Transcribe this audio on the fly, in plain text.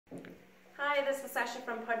Hi, this is Sasha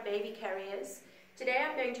from Pod Baby Carriers. Today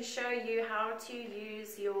I'm going to show you how to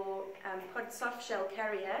use your Pod Soft Shell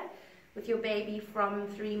Carrier with your baby from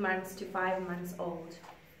 3 months to 5 months old.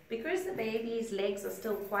 Because the baby's legs are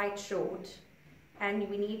still quite short and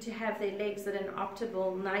we need to have their legs at an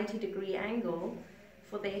optimal 90-degree angle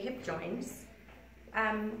for their hip joints,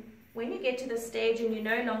 when you get to the stage and you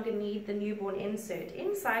no longer need the newborn insert,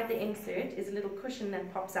 inside the insert is a little cushion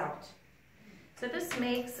that pops out. So this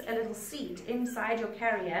makes a little seat inside your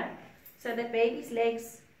carrier so that baby's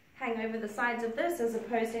legs hang over the sides of this as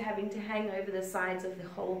opposed to having to hang over the sides of the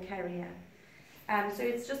whole carrier. So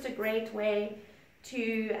it's just a great way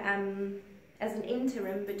to, as an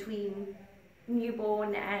interim between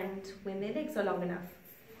newborn and when their legs are long enough.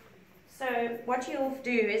 So what you'll do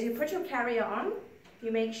is you put your carrier on,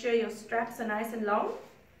 you make sure your straps are nice and long.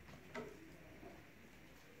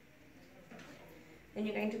 Then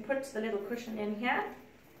you're going to put the little cushion in here,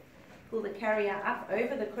 pull the carrier up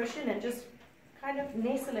over the cushion and just kind of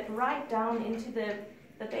nestle it right down into the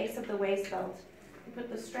base of the waist belt. You put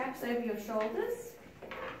the straps over your shoulders.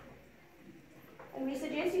 And we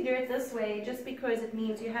suggest you do it this way just because it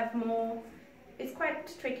means you have more. It's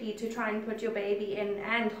quite tricky to try and put your baby in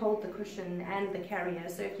and hold the cushion and the carrier.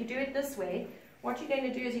 So if you do it this way, what you're going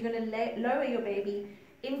to do is you're going to lower your baby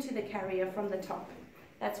into the carrier from the top.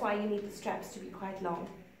 That's why you need the straps to be quite long.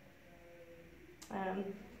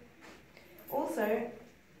 Also,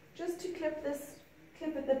 just to clip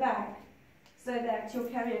at the back so that your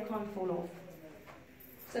carrier can't fall off.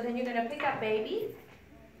 So then you're going to pick up baby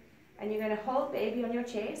and you're going to hold baby on your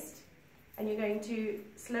chest and you're going to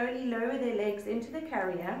slowly lower their legs into the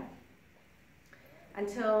carrier and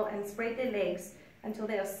spread their legs until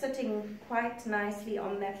they are sitting quite nicely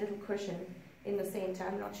on that little cushion in the center.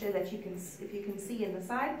 I'm not sure that if you can see in the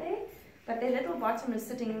side there, but their little bottom is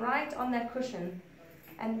sitting right on that cushion.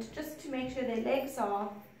 And just to make sure their legs are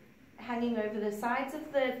hanging over the sides of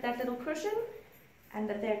that little cushion and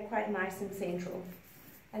that they're quite nice and central.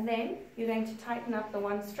 And then you're going to tighten up the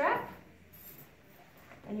one strap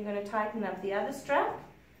and you're going to tighten up the other strap.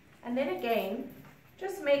 And then again,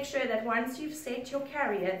 just make sure that once you've set your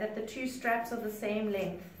carrier that the two straps are the same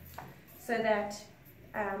length so that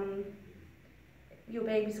your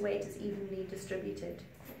baby's weight is evenly distributed.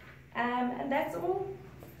 And that's all,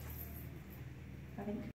 I think.